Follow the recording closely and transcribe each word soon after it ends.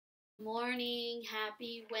Morning,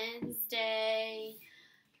 happy Wednesday.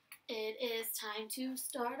 It is time to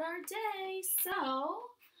start our day. So,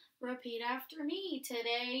 repeat after me.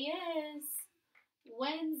 Today is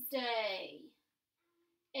Wednesday,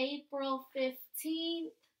 April 15th,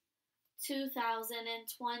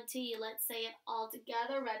 2020. Let's say it all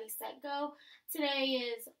together. Ready, set, go. Today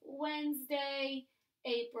is Wednesday,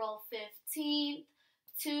 April 15th,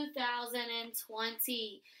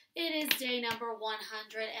 2020. It is day number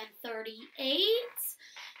 138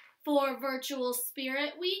 for Virtual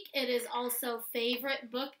Spirit Week. It is also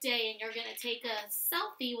favorite book day, and you're going to take a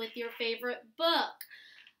selfie with your favorite book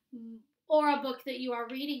or a book that you are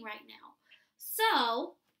reading right now.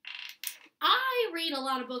 So, I read a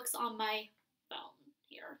lot of books on my phone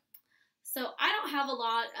here. So, I don't have a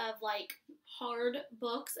lot of hard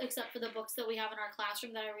books except for the books that we have in our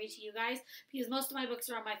classroom that I read to you guys because most of my books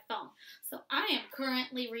are on my phone. So, I am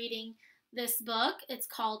currently reading this book. It's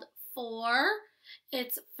called 4.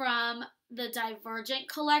 It's from the Divergent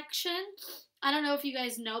collection. I don't know if you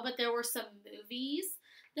guys know, but there were some movies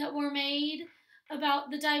that were made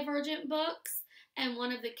about the Divergent books. And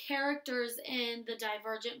one of the characters in the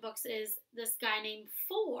Divergent books is this guy named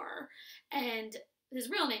 4. And his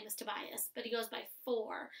real name is Tobias, but he goes by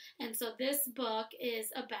 4. And so this book is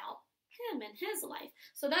about him and his life.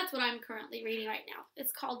 So that's what I'm currently reading right now.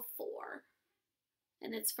 It's called 4.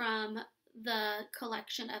 And it's from the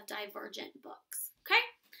collection of Divergent books. Okay?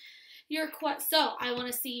 So I want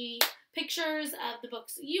to see pictures of the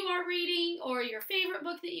books you are reading or your favorite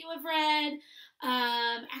book that you have read.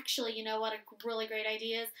 Actually, you know what a really great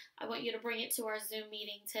idea is? I want you to bring it to our Zoom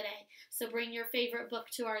meeting today. So bring your favorite book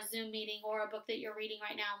to our Zoom meeting or a book that you're reading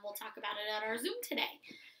right now, and we'll talk about it at our Zoom today.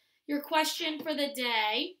 Your question for the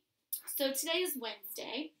day. So today is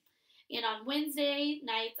Wednesday, and on Wednesday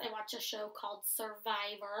nights I watch a show called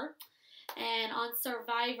Survivor. And on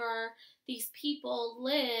Survivor, these people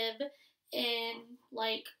live in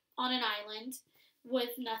on an island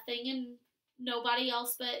with nothing and nobody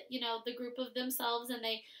else but, the group of themselves, and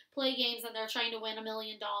they play games and they're trying to win $1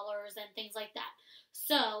 million and things like that.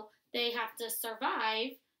 So they have to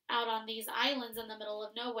survive out on these islands in the middle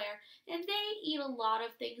of nowhere, and they eat a lot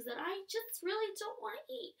of things that I just really don't want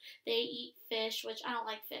to eat. They eat fish, which I don't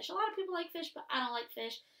like fish. A lot of people like fish, but I don't like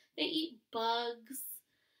fish. They eat bugs.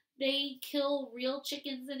 They kill real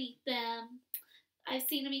chickens and eat them. I've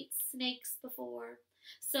seen them eat snakes before.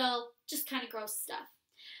 So, just kind of gross stuff.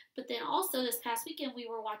 But then also this past weekend we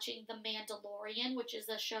were watching The Mandalorian, which is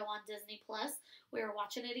a show on Disney Plus. We were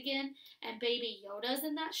watching it again, and Baby Yoda's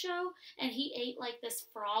in that show, and he ate this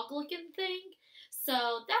frog-looking thing.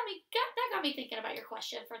 So that got me thinking about your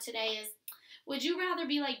question for today is, would you rather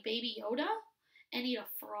be like Baby Yoda and eat a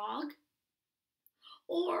frog?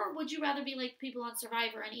 Or would you rather be like people on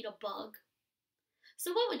Survivor and eat a bug?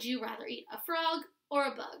 So what would you rather eat, a frog or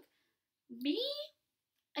a bug? Me?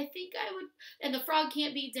 I think I would, and the frog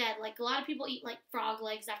can't be dead. A lot of people eat frog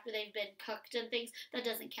legs after they've been cooked and things. That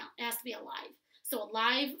doesn't count. It has to be alive. So a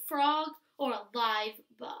live frog or a live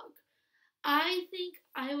bug. I think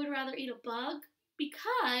I would rather eat a bug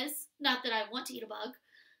because, not that I want to eat a bug,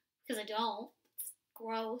 because I don't. It's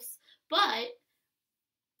gross. But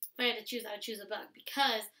if I had to choose, I would choose a bug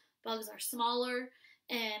because bugs are smaller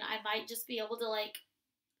and I might just be able to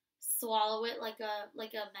swallow it like a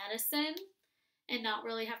medicine and not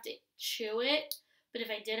really have to chew it. But if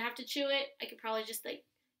I did have to chew it, I could probably just take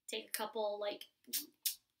a couple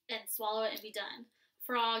and swallow it and be done.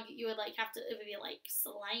 Frog, you would have to, it would be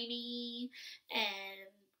slimy and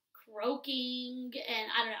croaking,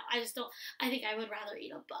 and I don't know. I think I would rather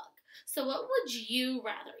eat a bug. So what would you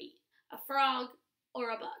rather eat? A frog or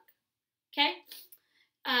a bug? Okay?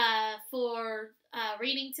 For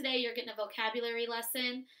reading today, you're getting a vocabulary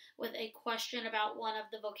lesson with a question about one of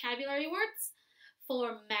the vocabulary words.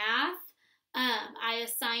 For math, I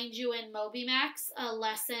assigned you in MobyMax a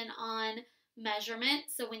lesson on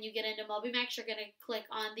measurement. So when you get into MobyMax, you're going to click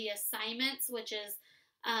on the assignments, which is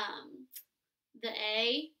the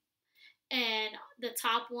A. And the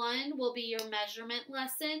top one will be your measurement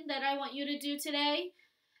lesson that I want you to do today.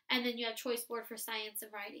 And then you have choice board for science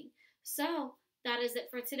and writing. So that is it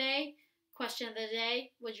for today. Question of the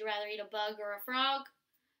day, would you rather eat a bug or a frog?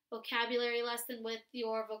 Vocabulary lesson with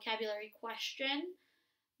your vocabulary question.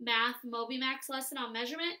 Math MobyMax lesson on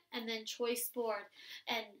measurement. And then choice board.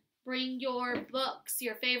 And bring your books,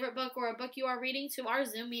 your favorite book or a book you are reading to our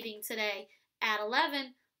Zoom meeting today at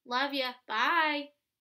 11. Love ya. Bye.